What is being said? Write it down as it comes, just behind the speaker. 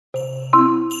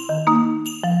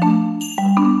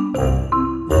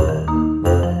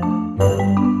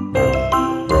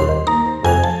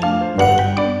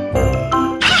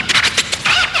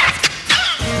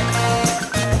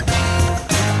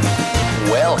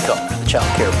Welcome to the Child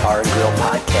Care Bar and Grill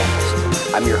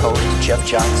Podcast. I'm your host, Jeff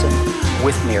Johnson.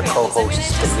 With me are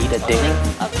co-hosts Danita Dinger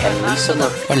and Lisa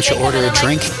Murphy. Why don't you order a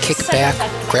drink, kick back,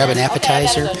 grab an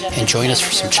appetizer, and join us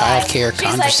for some child care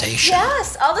conversation? Like,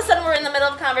 yes. All of a sudden, we're in the middle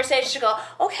of a conversation. She go,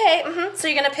 okay, so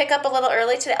you're going to pick up a little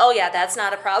early today? Oh, yeah, that's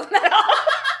not a problem at all.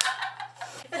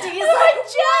 He's like, Jen,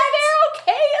 they're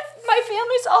okay if my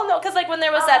family's... Oh, no, because like when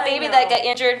there was that baby that got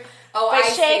injured by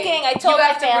shaking, I told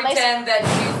my family... You have to pretend that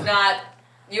she's not...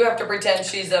 You have to pretend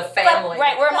she's a family.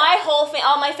 Right, where my whole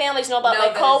all my families know about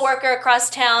my coworker across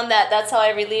town. That's how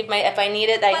I relieve my... If I need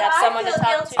it, I have someone to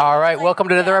talk to. All right, welcome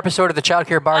to another episode of the Child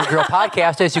Care Bar and Grill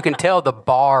Podcast. As you can tell, the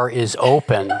bar is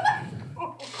open.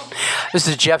 This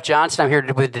is Jeff Johnson. I'm here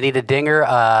with Danita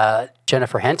Dinger.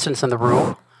 Jennifer Henson's in the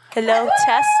room. Hello,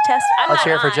 test. Let's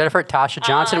hear it for Jennifer. Tasha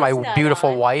Johnson, my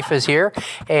beautiful wife, is here.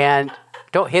 And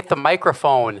don't hit the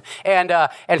microphone. And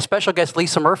special guest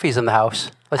Lisa Murphy's in the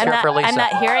house. Let's hear it for Lisa. I'm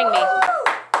not hearing me.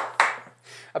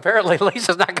 Apparently,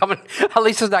 Lisa's not coming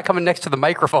next to the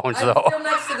microphones, though. I'm still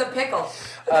next to the pickles.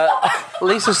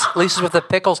 Lisa's with the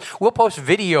pickles. We'll post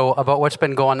video about what's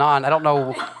been going on. I don't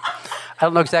know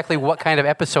exactly what kind of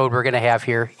episode we're going to have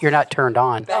here. You're not turned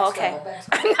on. Oh, okay.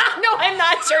 No, I'm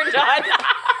not turned on.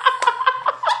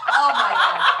 Oh, my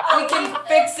God. We can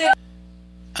fix it.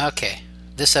 Okay,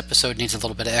 this episode needs a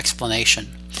little bit of explanation.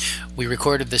 We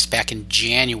recorded this back in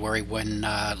January when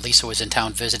Lisa was in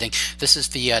town visiting. This is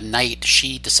the night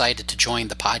she decided to join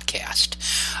the podcast.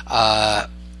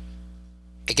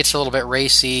 It gets a little bit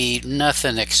racy,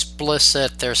 nothing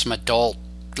explicit. There's some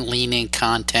adult-leaning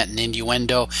content and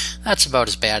innuendo. That's about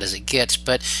as bad as it gets,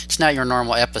 but it's not your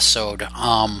normal episode.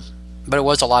 But it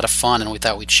was a lot of fun, and we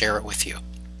thought we'd share it with you.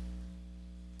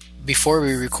 Before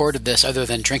we recorded this, other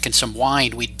than drinking some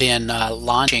wine, we'd been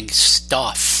launching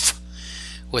stuff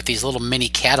with these little mini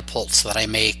catapults that I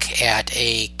make at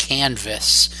a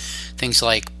canvas. Things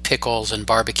like pickles and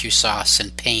barbecue sauce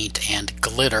and paint and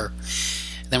glitter.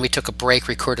 Then we took a break,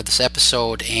 recorded this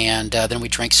episode, and then we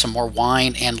drank some more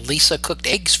wine, and Lisa cooked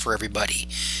eggs for everybody.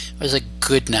 It was a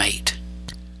good night.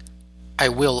 I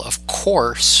will, of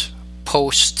course,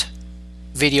 post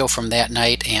video from that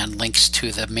night and links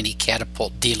to the mini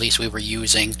catapult dealies we were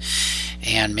using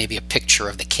and maybe a picture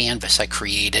of the canvas I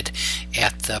created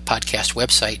at the podcast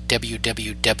website,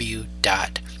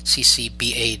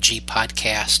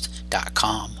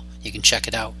 www.ccbagpodcast.com. You can check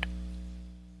it out.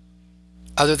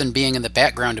 Other than being in the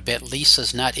background a bit,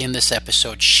 Lisa's not in this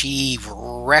episode. She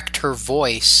wrecked her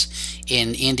voice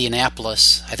in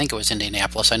Indianapolis. I think it was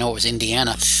Indianapolis. I know it was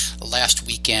Indiana last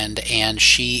weekend, and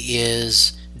she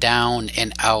is down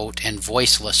and out and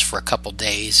voiceless for a couple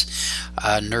days,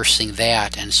 nursing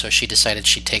that, and so she decided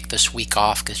she'd take this week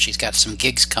off because she's got some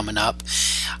gigs coming up.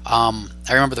 I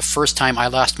remember the first time I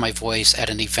lost my voice at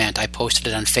an event, I posted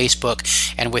it on Facebook,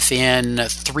 and within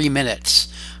 3 minutes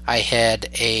I had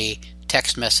a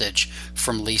text message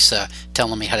from Lisa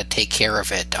telling me how to take care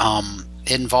of it.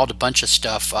 It involved a bunch of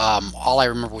stuff. All I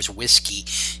remember was whiskey,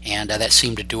 and that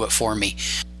seemed to do it for me.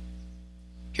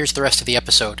 Here's the rest of the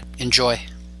episode. Enjoy.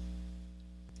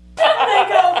 I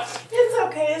go, it's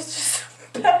okay, it's just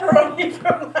pepperoni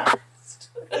from last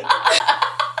week.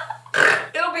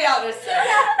 It'll be out in a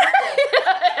second.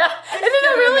 It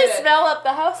didn't really smell up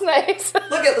the house nice.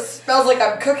 Look, it smells like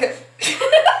I'm cooking.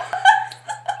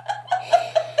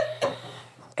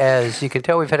 As you can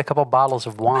tell, we've had a couple bottles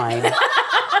of wine.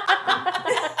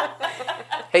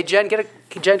 Hey, Jen, Jen,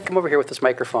 come over here with this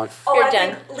microphone. Here,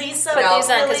 Jen. Lisa Put these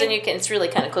on because then you can. It's really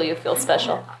kind of cool. You feel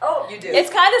special. Oh, You do. It's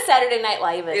kind of Saturday Night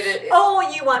Live-ish. Oh,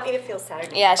 you want me to feel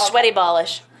Saturday? Yeah, sweaty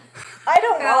ballish. I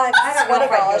don't want I don't know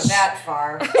if I go sweaty that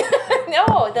far.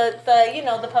 No, the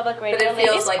public radio. But it feels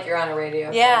ladies. like you're on a radio.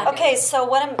 Yeah. Okay, so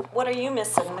what are you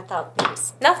missing without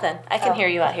these? Nothing. I can hear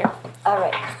you out here. All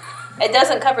right. It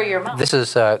doesn't cover your mouth. This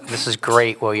is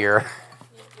great. Well, You're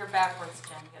backwards,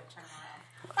 Jen. You got to turn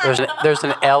around. there's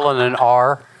an L and an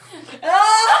R.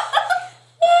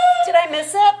 Did I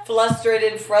miss it?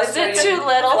 Frustrated. Is it too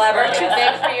little or too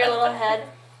big for your little head?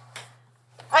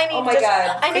 I need Oh my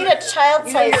God. I need a child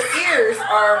You know, size. your ears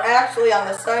are actually on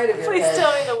the side of your Please head.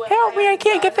 tell me the way. Help me! I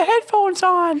can't get the headphones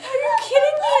on. Are you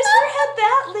kidding me? Is your head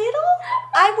that little?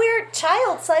 I wear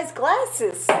child size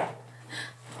glasses.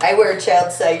 I wear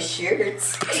child-sized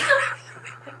shirts.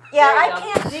 Yeah, There I you go.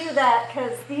 can't do that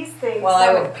because these things. Well,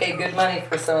 I would pay good money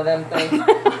for some of them things.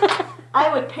 I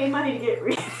would pay money to get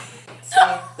rid. See,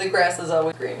 the grass is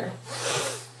always greener.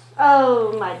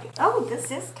 Oh my! Oh,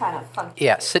 this is kind of fun.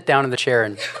 Yeah, sit down in the chair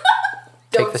and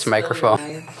take this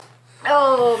microphone.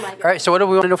 Oh my God. All right, so what do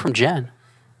we want to know from Jen?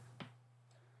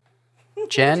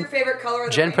 Jen, What's your favorite color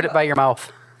of the Jen, put it rainbow? by your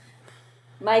mouth.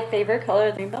 My favorite color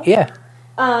of the rainbow? Yeah.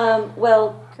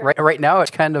 Well, Right now,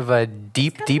 it's kind of a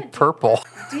deep purple.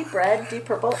 deep red, deep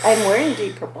purple. I'm wearing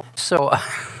deep purple. So,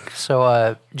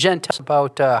 Jen, tell us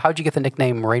about how'd you get the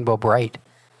nickname Rainbow Bright?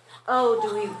 Oh,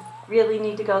 do we really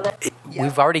need to go there?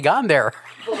 We've already gone there.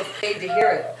 People have paid to hear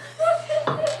it.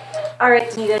 All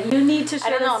right, Nita, you need to share I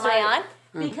don't know. this Am I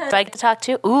story. on? Because Do I get to talk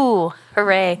too? Ooh,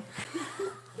 hooray.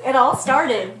 it all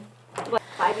started,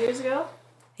 5 years ago?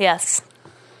 Yes.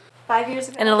 5 years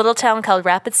ago? In a little town called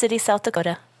Rapid City, South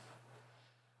Dakota.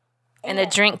 And a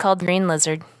drink called Green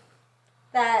Lizard.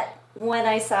 That when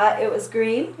I saw it was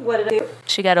green, what did I do?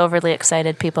 She got overly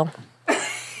excited, people.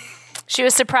 She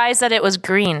was surprised that it was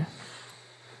green.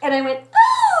 And I went,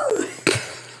 oh!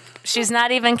 She's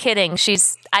not even kidding.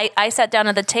 I sat down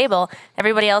at the table.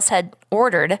 Everybody else had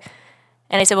ordered.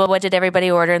 And I said, well, what did everybody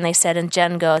order? And they said, and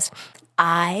Jen goes,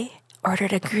 I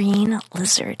ordered a green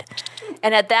lizard.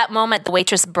 And at that moment, the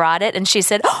waitress brought it, and she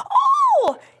said,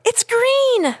 oh, it's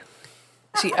green.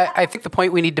 See, I think the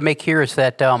point we need to make here is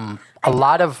that a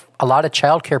lot of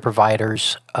childcare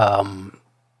providers, and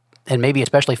maybe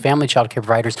especially family childcare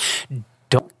providers,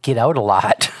 don't get out a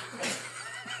lot.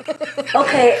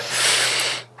 Okay,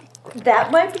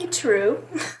 that might be true.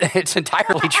 It's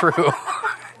entirely true.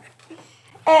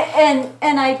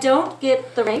 And I don't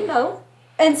get the rainbow.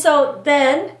 And so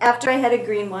then, after I had a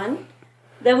green one,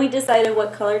 then we decided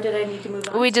what color did I need to move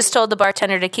on We to. just told the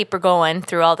bartender to keep her going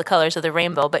through all the colors of the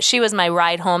rainbow, but she was my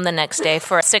ride home the next day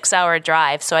for a 6-hour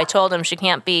drive. So I told him she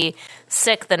can't be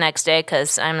sick the next day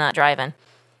because I'm not driving.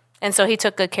 And so he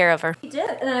took good care of her. He did,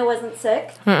 and I wasn't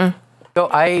sick. So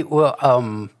I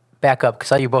will back up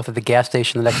because I saw you both at the gas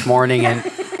station the next morning, and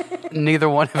neither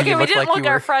one of you We looked didn't like look you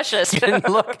our were. freshest. You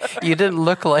didn't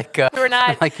look like We're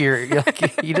not. like you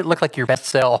didn't look like your best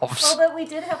selves. Well, but we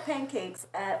did have pancakes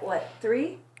at,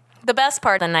 3? The best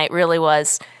part of the night really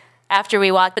was after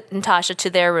we walked Natasha to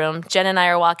their room, Jen and I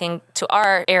are walking to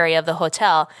our area of the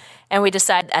hotel, and we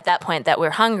decided at that point that we're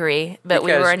hungry, but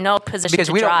we Because- were in no position Because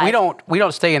to we drive.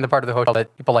 don't stay in the part of the hotel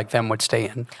that people like them would stay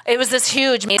in. It was this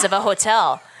huge maze of a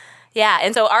hotel. Yeah,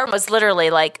 and so our was literally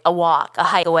like a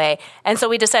hike away. And so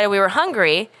we decided we were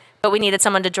hungry, but we needed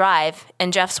someone to drive.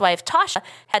 And Jeff's wife, Tasha,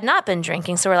 had not been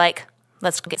drinking, so we're like,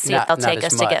 let's go see if they'll Not take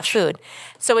as us to get much. food.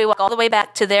 So we walk all the way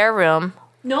back to their room.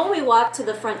 No, we walked to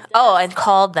the front desk. Oh, and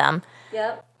called them.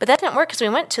 Yep. But that didn't work because we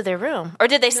went to their room. Or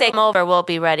did they say, come over, we'll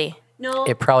be ready? No,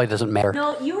 It probably doesn't matter.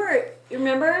 no, you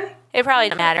remember? It probably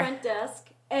The didn't matter. front desk.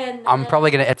 And I'm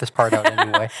probably going to edit this part out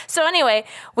anyway. So anyway,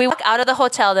 we walk out of the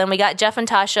hotel. Then we got Jeff and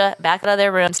Tasha back out of their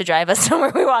rooms to drive us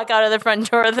somewhere. We walk out of the front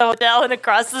door of the hotel, and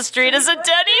across the street is a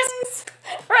Denny's.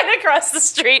 Right across the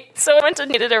street. So we went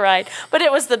and needed a ride. But it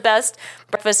was the best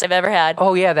breakfast I've ever had.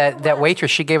 Oh yeah, that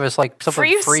waitress, she gave us like something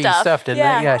Free free stuff. stuff, didn't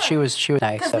Yeah. it? Yeah, she was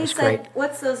nice. because That we was said, great.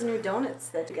 what's those new donuts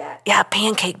that you got? Yeah,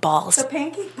 pancake balls. The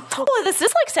pancake balls. Oh, this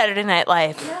is like Saturday Night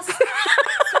Live. Yes.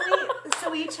 so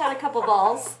we each had a couple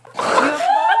balls. You have a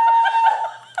ball?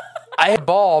 I had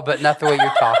ball, but not the way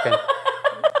you're talking.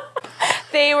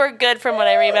 They were good from what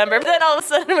I remember. But then all of a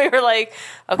sudden we were like,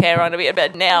 okay, I want to be in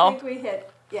bed I now. think we hit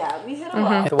a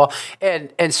Mm-hmm. wall. Well,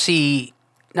 and see,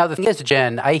 now the thing is,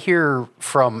 Jen, I hear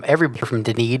from everybody, from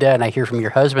Danita, and I hear from your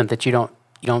husband that you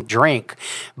don't drink,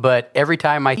 but every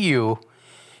time I see you,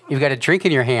 you've got a drink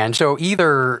in your hand. So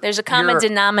either There's a common you're-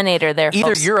 denominator there, Either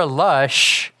folks. you're a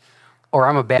lush, or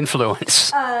I'm a bad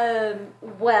influence.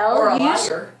 Well, Or a you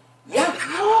liar.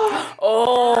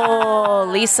 Oh,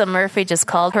 Lisa Murphy just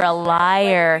called her a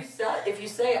liar. If you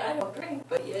say I don't drink,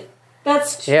 but yet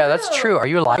that's true. Yeah, that's true. Are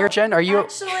you a liar, Jen? Are you?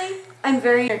 Actually, I'm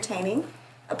very entertaining,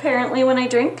 apparently, when I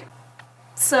drink.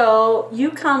 So you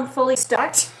come fully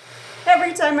stocked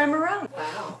every time I'm around.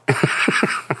 wow.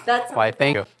 That's Why?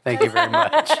 Thank you. Thank you very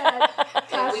much.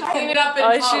 We clean it up in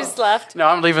Oh, post. she's left. No,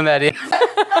 I'm leaving that in.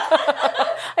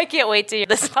 I can't wait to hear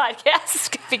this podcast. It's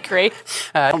going to be great.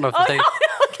 I don't know if there's any.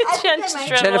 Look at Jen I might-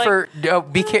 trembling. Jennifer,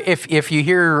 if you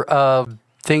hear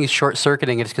things short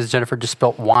circuiting, it's because Jennifer just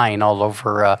spilt wine all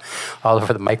over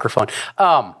the microphone.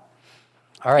 All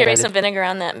right. Here, some vinegar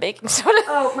on that and baking soda.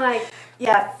 Oh my,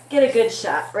 yeah, get a good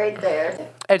shot right there.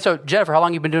 And so, Jennifer, how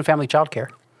long have you been doing family childcare?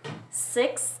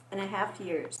 6.5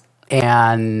 years.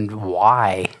 And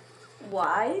why?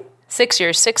 Why? 6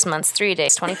 years, 6 months, 3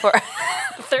 days, 24,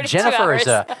 32 Jennifer hours.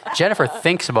 Jennifer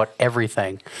thinks about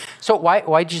everything. So how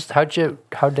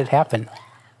did it happen?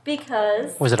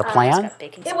 Because Was it a plan?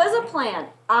 it was a plan.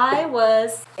 I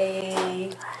was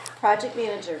a project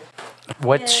manager.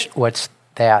 What's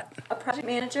that? A project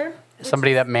manager.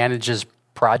 Somebody that manages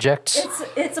projects?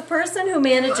 It's a person who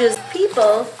manages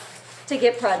people to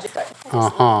get projects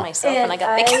done. myself and I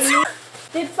got baking soda.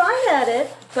 did fine at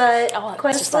it, but Oh,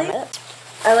 quite it's just on honestly, it.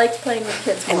 I liked playing with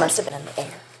kids I more. must have been in the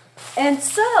air. And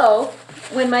so,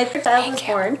 when my third child was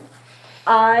born,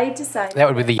 I decided... That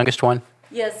would be the youngest one.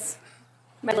 Yes,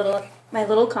 my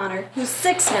little Connor, who's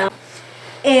 6 now.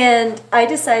 And I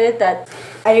decided that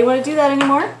I didn't want to do that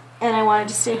anymore, and I wanted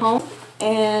to stay home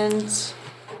and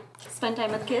spend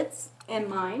time with kids and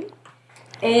mine.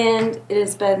 And it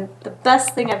has been the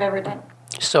best thing I've ever done.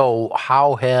 So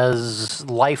how has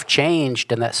life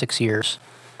changed in that 6 years?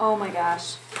 Oh my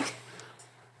gosh.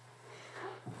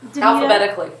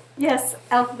 Alphabetically. Yes,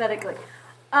 alphabetically.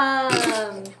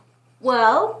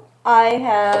 Well,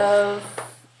 I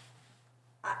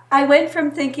went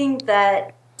from thinking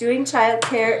that doing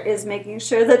childcare is making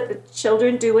sure that the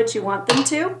children do what you want them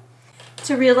to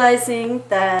realizing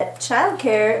that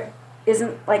childcare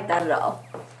isn't like that at all.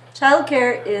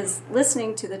 Childcare is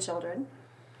listening to the children,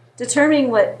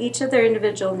 determining what each of their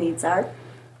individual needs are,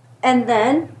 and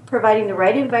then providing the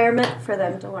right environment for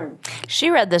them to learn. She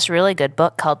read this really good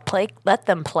book called Let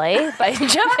Them Play by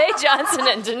Jeff A. Johnson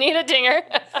and Danita Dinger.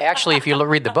 Actually, if you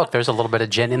read the book, there's a little bit of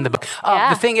Jen in the book.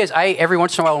 Yeah. The thing is, every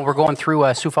once in a while when we're going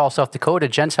through Sioux Falls, South Dakota,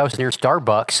 Jen's house is near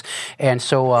Starbucks, and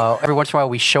so every once in a while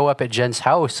we show up at Jen's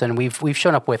house, and we've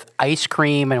shown up with ice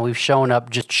cream, and we've shown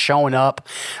up just showing up.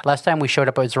 Last time we showed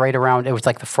up, it was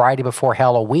like the Friday before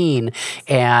Halloween,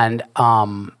 and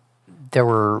there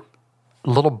were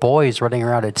little boys running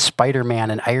around in Spider-Man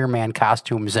and Iron Man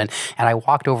costumes, and I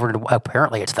walked over to,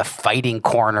 apparently it's the fighting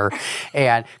corner,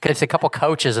 and because it's a couple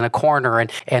couches in a corner,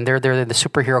 and they're in the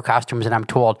superhero costumes, and I'm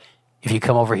told, if you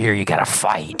come over here, you gotta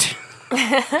fight.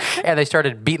 And they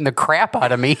started beating the crap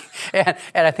out of me, and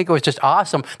I think it was just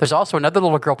awesome. There's also another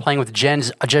little girl playing with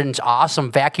Jen's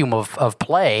awesome vacuum of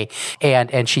play,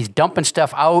 and she's dumping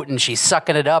stuff out, and she's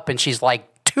sucking it up, and she's like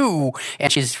 2,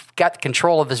 and she's got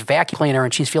control of this vacuum cleaner,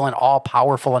 and she's feeling all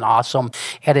powerful and awesome,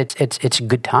 and it's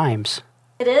good times.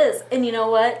 It is, and you know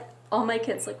what? All my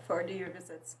kids look forward to your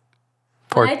visits.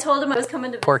 When I told them I was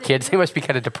coming to visit Poor kids, they must be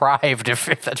kind of deprived if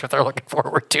that's what they're looking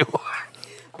forward to.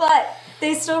 But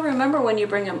they still remember when you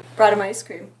brought him ice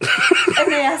cream.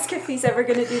 And they ask if he's ever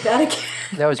going to do that again.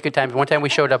 That was a good time. One time we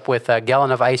showed up with a gallon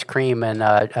of ice cream and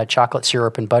chocolate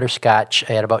syrup and butterscotch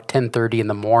at about 10:30 in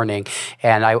the morning.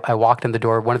 And I walked in the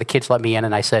door. One of the kids let me in,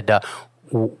 and I said,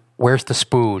 where's the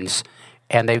spoons?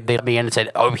 And they let me in and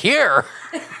said, oh, here.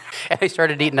 And they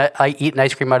started eating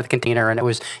ice cream out of the container, and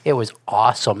it was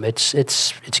awesome.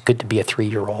 It's good to be a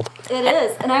 3-year-old. It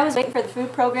is. And I was waiting for the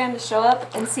food program to show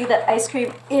up and see that ice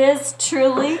cream is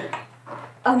truly,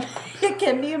 it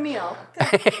can be a meal.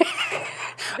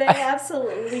 They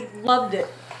absolutely loved it.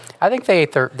 I think they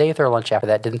ate their lunch after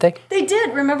that, didn't they? They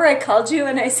did. Remember I called you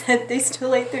and I said they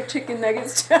still ate their chicken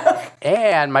nuggets, Jeff?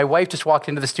 And my wife just walked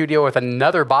into the studio with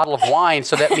another bottle of wine,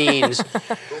 so that means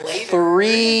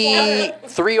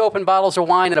three open bottles of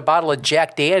wine and a bottle of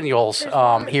Jack Daniels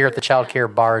here at the Child Care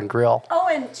Bar and Grill. Oh,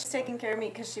 and she's taking care of me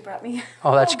because she brought me.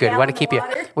 Oh, that's good. We want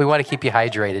to keep you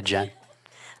hydrated, Jen.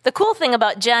 The cool thing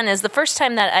about Jen is the first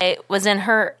time that I was in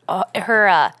her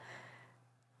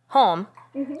home,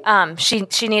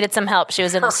 she needed some help. She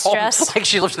was in stress. Like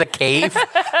she lives in a cave. Well,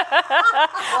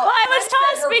 I was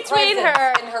tossed between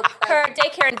her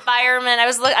daycare environment.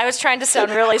 I was trying to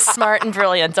sound really smart and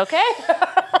brilliant. Okay,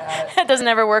 it doesn't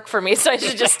ever work for me, so I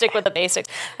should just stick with the basics.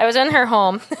 I was in her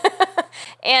home,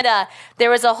 and there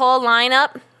was a whole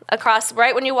lineup across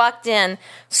right when you walked in,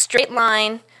 straight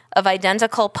line of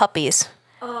identical puppies.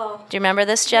 Oh. Do you remember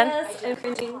this, Jen? Yes.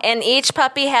 And each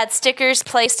puppy had stickers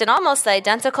placed in almost the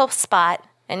identical spot,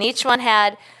 and each one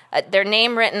had their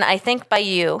name written, I think, by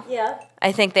you. Yeah.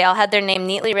 I think they all had their name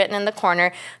neatly written in the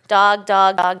corner. Dog,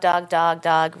 dog, dog, dog, dog,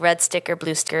 dog. Red sticker,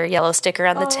 blue sticker, yellow sticker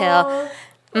on the tail.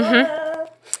 Mm-hmm.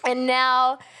 And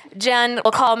now Jen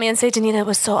will call me and say, Danita, it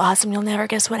was so awesome. You'll never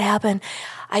guess what happened.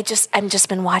 I'm just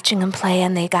been watching them play,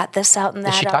 and they got this out and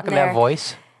that. Does she out talk in there. that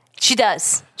voice? She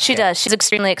does. She does. She's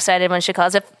extremely excited when she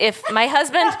calls. If my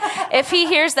husband, if he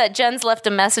hears that Jen's left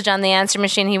a message on the answer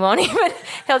machine,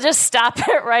 he'll just stop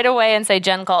it right away and say,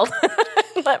 Jen called.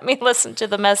 Let me listen to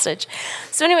the message.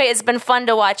 So anyway, it's been fun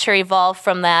to watch her evolve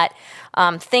from that,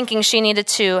 thinking she needed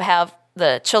to have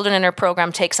the children in her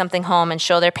program take something home and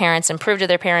show their parents and prove to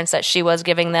their parents that she was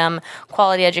giving them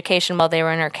quality education while they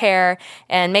were in her care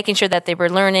and making sure that they were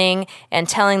learning and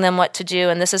telling them what to do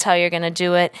and this is how you're going to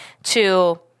do it,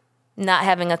 to not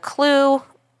having a clue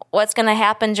what's going to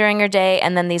happen during your day,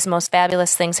 and then these most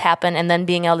fabulous things happen, and then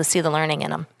being able to see the learning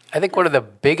in them. I think one of the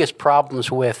biggest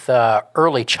problems with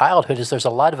early childhood is there's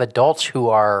a lot of adults who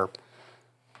are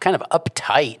kind of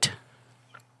uptight.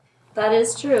 That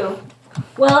is true.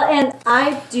 Well, and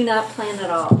I do not plan at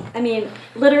all. I mean,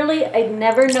 literally, I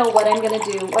never know what I'm going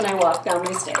to do when I walk down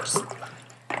my stairs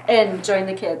and join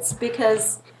the kids,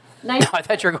 because No, I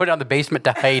thought you were going down the basement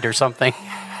to hide or something.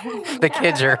 The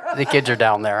kids are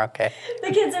down there. Okay.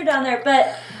 The kids are down there,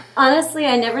 but honestly,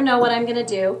 I never know what I'm going to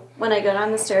do when I go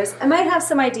down the stairs. I might have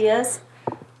some ideas,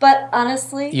 but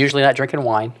honestly, Usually not drinking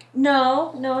wine.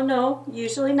 no,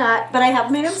 usually not. But I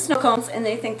have made them snow cones, and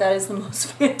they think that is the most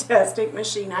fantastic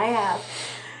machine I have.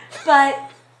 But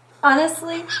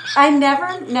honestly, I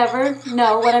never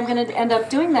know what I'm going to end up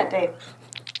doing that day.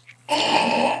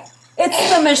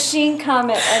 It's the machine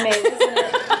comment I made, isn't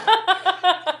it?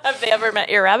 Have they ever met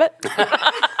your rabbit?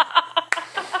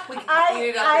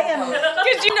 I am.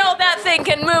 Because you know that thing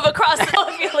can move across the hill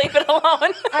if you leave it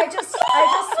alone. I just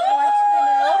want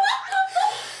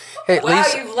you to know Hey, Wow,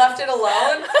 Lisa, you've left it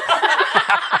alone?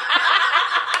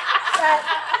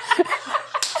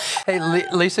 that.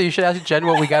 Lisa, you should ask Jen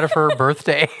what we got her for her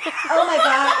birthday. Oh my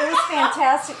God, it was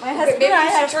fantastic. My husband Maybe and I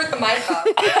you should have. turn the mic off.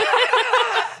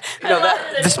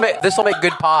 This will make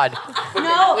good pod.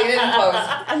 No, Leave it in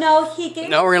post. no, he gave.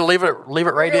 No, we're gonna leave it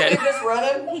right We're gonna in. leave this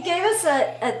running? He gave us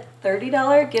a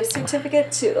 $30 gift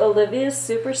certificate to Olivia's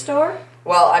Superstore.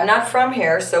 Well, I'm not from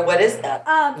here, so what is that?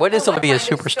 What is Olivia's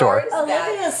kind of Superstore? store is that?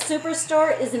 Olivia's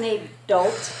Superstore is an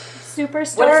adult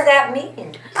superstore. What does that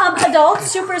mean? Adult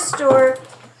Superstore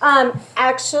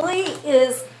actually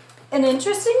is an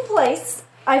interesting place.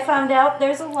 I found out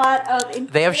there's a lot of.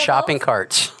 They have inflatables. shopping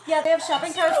carts. Yeah, they have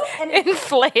shopping carts and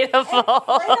Inflatable.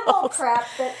 inflatable crap.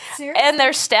 That seriously. And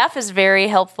their staff is very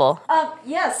helpful.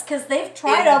 Yes, because they've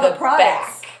tried In all the the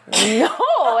products. back.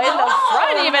 No, in the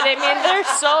front even. I mean, they're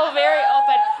so very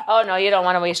open. Oh no, you don't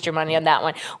want to waste your money on that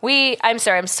one. I'm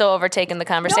sorry, I'm so overtaking the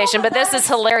conversation, No, but this is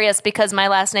hilarious because my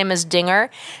last name is Dinger,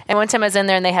 and one time I was in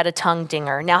there and they had a tongue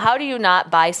dinger. Now, how do you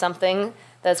not buy something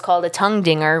that's called a tongue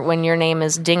dinger when your name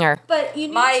is Dinger? But you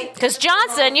need My Because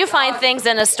Johnson, you find things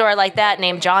in a store like that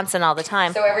named Johnson all the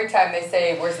time. So every time they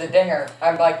say, "Where's the dinger?"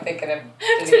 I'm like thinking of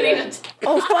Danita.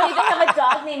 Oh, funny, they have a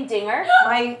dog named Dinger.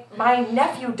 My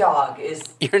nephew dog is.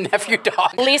 Your nephew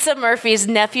dog. Lisa Murphy's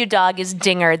nephew dog is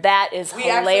Dinger. That is We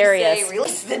hilarious. actually say,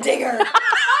 "Release the dinger."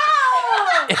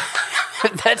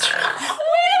 That's Wait a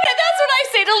minute, that's what I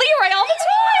say to Leroy all the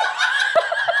time.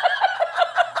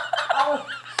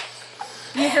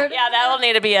 You heard Yeah, that'll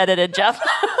need to be edited, Jeff.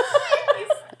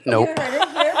 nope. You heard it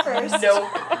here first. No.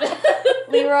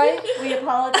 Leroy, we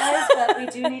apologize, but we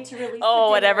do need to release Oh,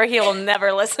 the whatever. dinner. He will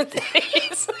never listen to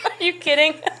these. Are you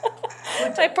kidding?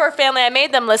 My poor family. I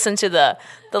made them listen to the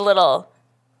little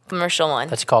commercial one.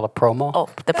 That's called a promo. Oh,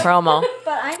 the promo.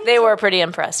 But I need They to, were pretty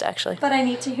impressed, actually. But I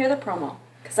need to hear the promo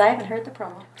because I haven't heard the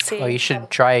promo. See, Well, you should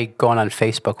try going on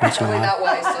Facebook once in a Probably while. not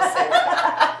what I still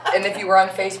say. And if you were on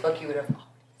Facebook, you would have.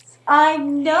 I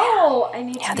know. I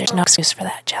need. yeah, to there's know. no excuse for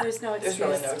that, Jeff. There's no excuse. There's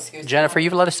really no excuse. Jennifer,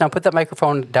 you've let us down. Put that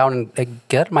microphone down and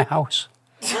get out of my house.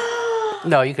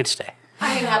 No, you could stay.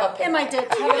 I can have a pick. Am I dead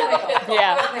to you?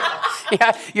 Yeah.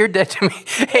 Yeah, you're dead to me.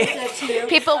 Hey, Dead to you?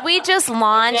 People, we just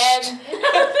launched.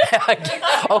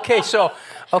 okay, so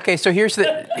here's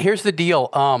the deal.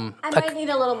 I might need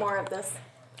a little more of this.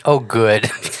 Oh, good.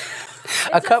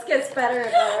 It just gets better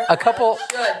and better. A couple.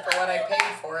 Good for what I paid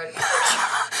for it.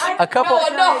 A couple. Oh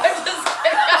no, I'm just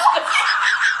kidding.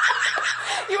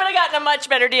 You would have gotten a much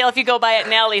better deal if you go buy it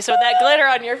now, Lisa, with that glitter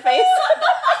on your face.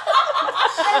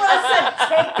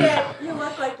 Take it. You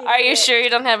look like you Are you did. sure you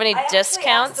don't have any I actually asked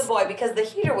discounts? the boy because the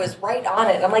heater was right on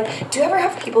it. And I'm like, do you ever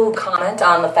have people who comment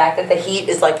on the fact that the heat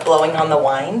is like blowing on the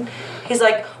wine? He's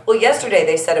like, well, yesterday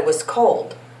they said it was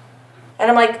cold. And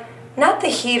I'm like, not the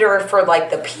heater for like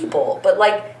the people, but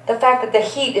like the fact that the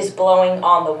heat is blowing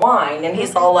on the wine. And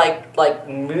he's all like, But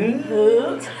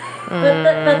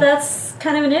that's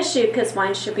kind of an issue because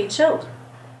wine should be chilled.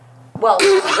 well,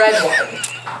 red wine.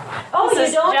 Oh,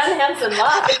 you don't? Henson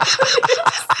live.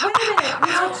 Wait a minute.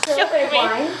 You don't chill red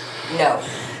wine? No.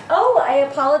 Oh, I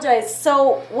apologize.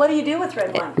 So, what do you do with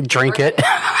red wine? Drink it.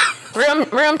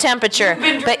 Room temperature.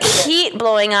 But heat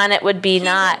blowing on it would be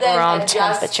not Then room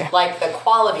adjust, temperature. like the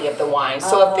quality of the wine.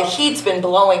 So if the heat's been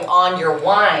blowing on your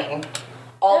wine,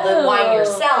 all the wine you're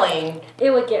selling,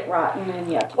 It would get rotten and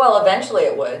yucky. well, eventually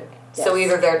it would. So Yes.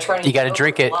 either they're turning. You got to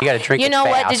drink it. You got to drink it. You know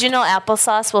what? fast. Did you know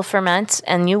applesauce will ferment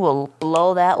and you will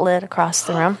blow that lid across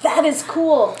the room? That is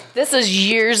cool. This is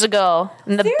years ago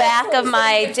in the back of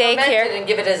my Ferment it daycare. and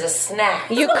give it as a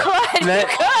snack. You could, Then-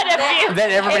 if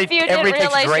then everybody- you didn't everybody takes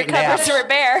realize your great cupboards naps. were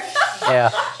bare. Yeah.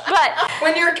 But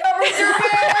When your cupboards are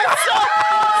bare.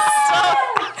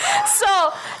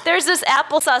 so there's this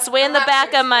applesauce way in the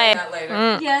back of my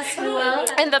Yes, we will.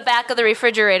 in the back of the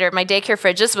refrigerator, my daycare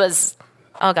fridge. This was,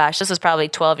 oh gosh, this was probably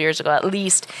 12 years ago at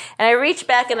least. And I reached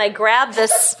back and I grabbed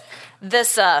this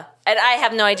this, and I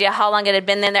have no idea how long it had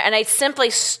been in there, and I simply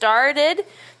started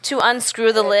to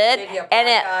unscrew the lid, and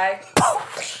it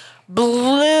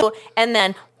blew, and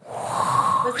then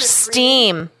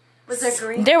steam. Was there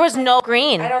green? There was no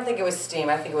green. I don't think it was steam.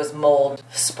 I think it was mold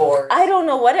spores. I don't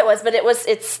know what it was, but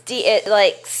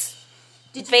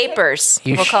vapors.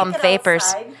 We'll call them vapors.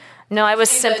 Outside? No, I was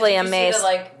simply amazed.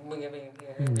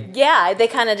 Yeah, they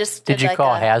kind of just Did you like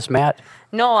call hazmat?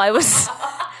 No, I was.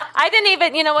 I didn't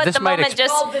even. You know what? This the might moment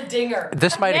just. Called the dinger.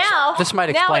 This might Now explain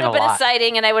it would a have been a lot.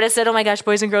 sighting, and I would have said, "Oh my gosh,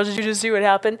 boys and girls, did you just see what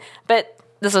happened?" But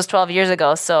this was 12 years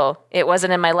ago, so it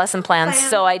wasn't in my lesson plans.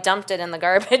 So I dumped it in the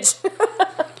garbage.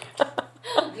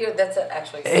 That's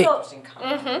actually an interesting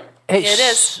comment. Hey, It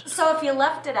is. So if you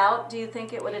left it out, do you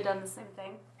think it would have done the same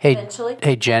thing eventually?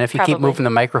 Hey, Jen, if you keep Probably. moving the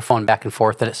microphone back and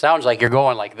forth, then it sounds like you're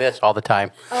going like this all the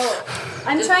time. Oh,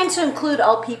 I'm trying to include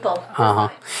all people.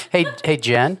 Hey,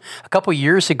 Jen. A couple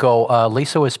years ago,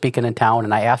 Lisa was speaking in town,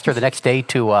 and I asked her the next day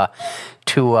to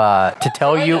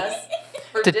tell you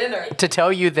For dinner. to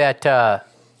tell you that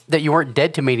that you weren't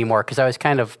dead to me anymore, because I was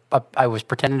I was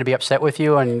pretending to be upset with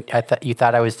you, and I thought you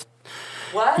thought I was.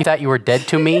 What? You thought you were dead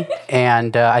to me,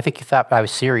 and I think you thought I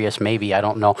was serious. Maybe, I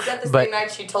don't know. Is that the But same night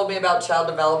she told me about child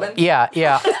development? yeah.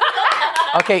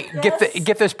 Okay,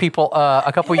 get this, people.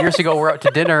 A couple years ago, we're out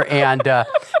to dinner, and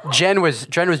Jen was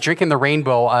drinking the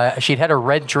rainbow. She'd had a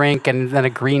red drink, and then a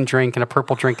green drink, and a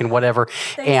purple drink, and whatever.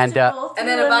 And And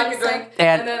then a vodka drink.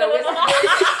 And- then a whiskey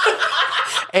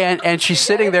drink. and she's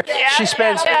sitting there. She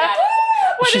spends.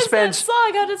 She spends song?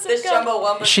 How does This jumbo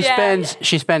wumbo.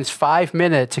 she spends 5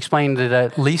 minutes explaining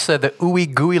to Lisa, the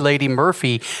ooey gooey lady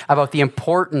Murphy, about the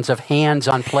importance of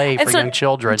hands-on play for young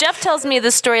children. Jeff tells me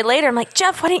this story later. I'm like,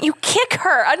 Jeff, why didn't you kick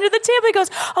her under the table? He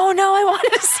goes, oh no, I wanted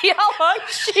to see how long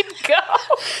she'd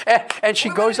go. And she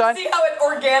goes on. See how it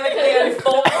organically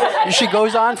unfolded. She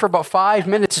goes on for about 5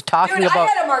 minutes talking Dude, about.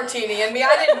 I had a martini in me.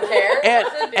 I didn't care.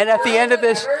 And at the end of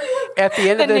this,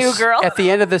 The new girl. at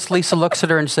the end of this, Lisa looks at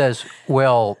her and says,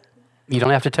 "Well, you don't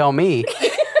have to tell me."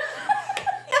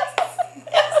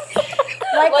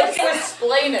 Like she was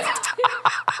explaining.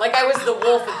 Like I was the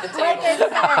wolf at the Like table.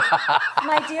 I said,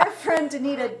 my dear friend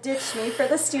Danita ditched me for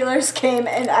the Steelers game,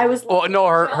 and I was. Well, no,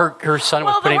 her son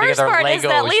was Well, the putting worst together part Legos is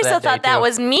that Lisa that thought day, that too.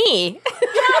 was me.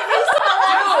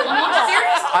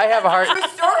 I have a hard. True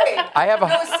story. I have a-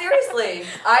 No, seriously.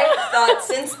 I thought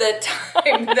since the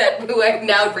time that who I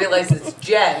now realize is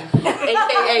Jen,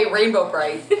 aka Rainbow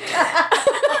Bright,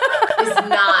 is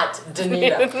not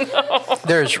Danita.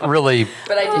 There's really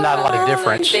But I did not a lot of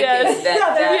difference. Thinking Yes.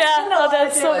 that No,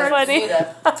 that's so was funny.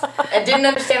 Danita. And didn't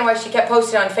understand why she kept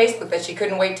posting on Facebook that she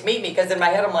couldn't wait to meet me, because in my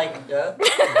head I'm like, yeah.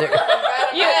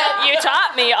 You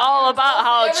taught me all about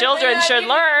how children should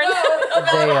learn.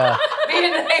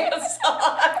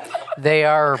 They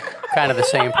are kind of the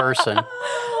same person.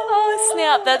 Oh,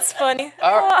 snap. That's funny.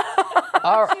 Glad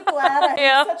I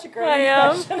Yeah, had such a great I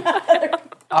am. impression.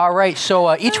 All right,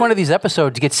 so each one of these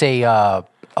episodes gets a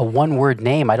one-word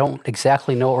name. I don't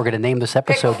exactly know what we're going to name this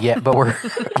episode yet, but or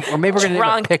maybe we're going to name it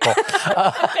Drunk. Pickle.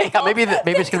 Yeah, maybe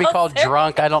it's going to be called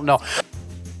Drunk. I don't know.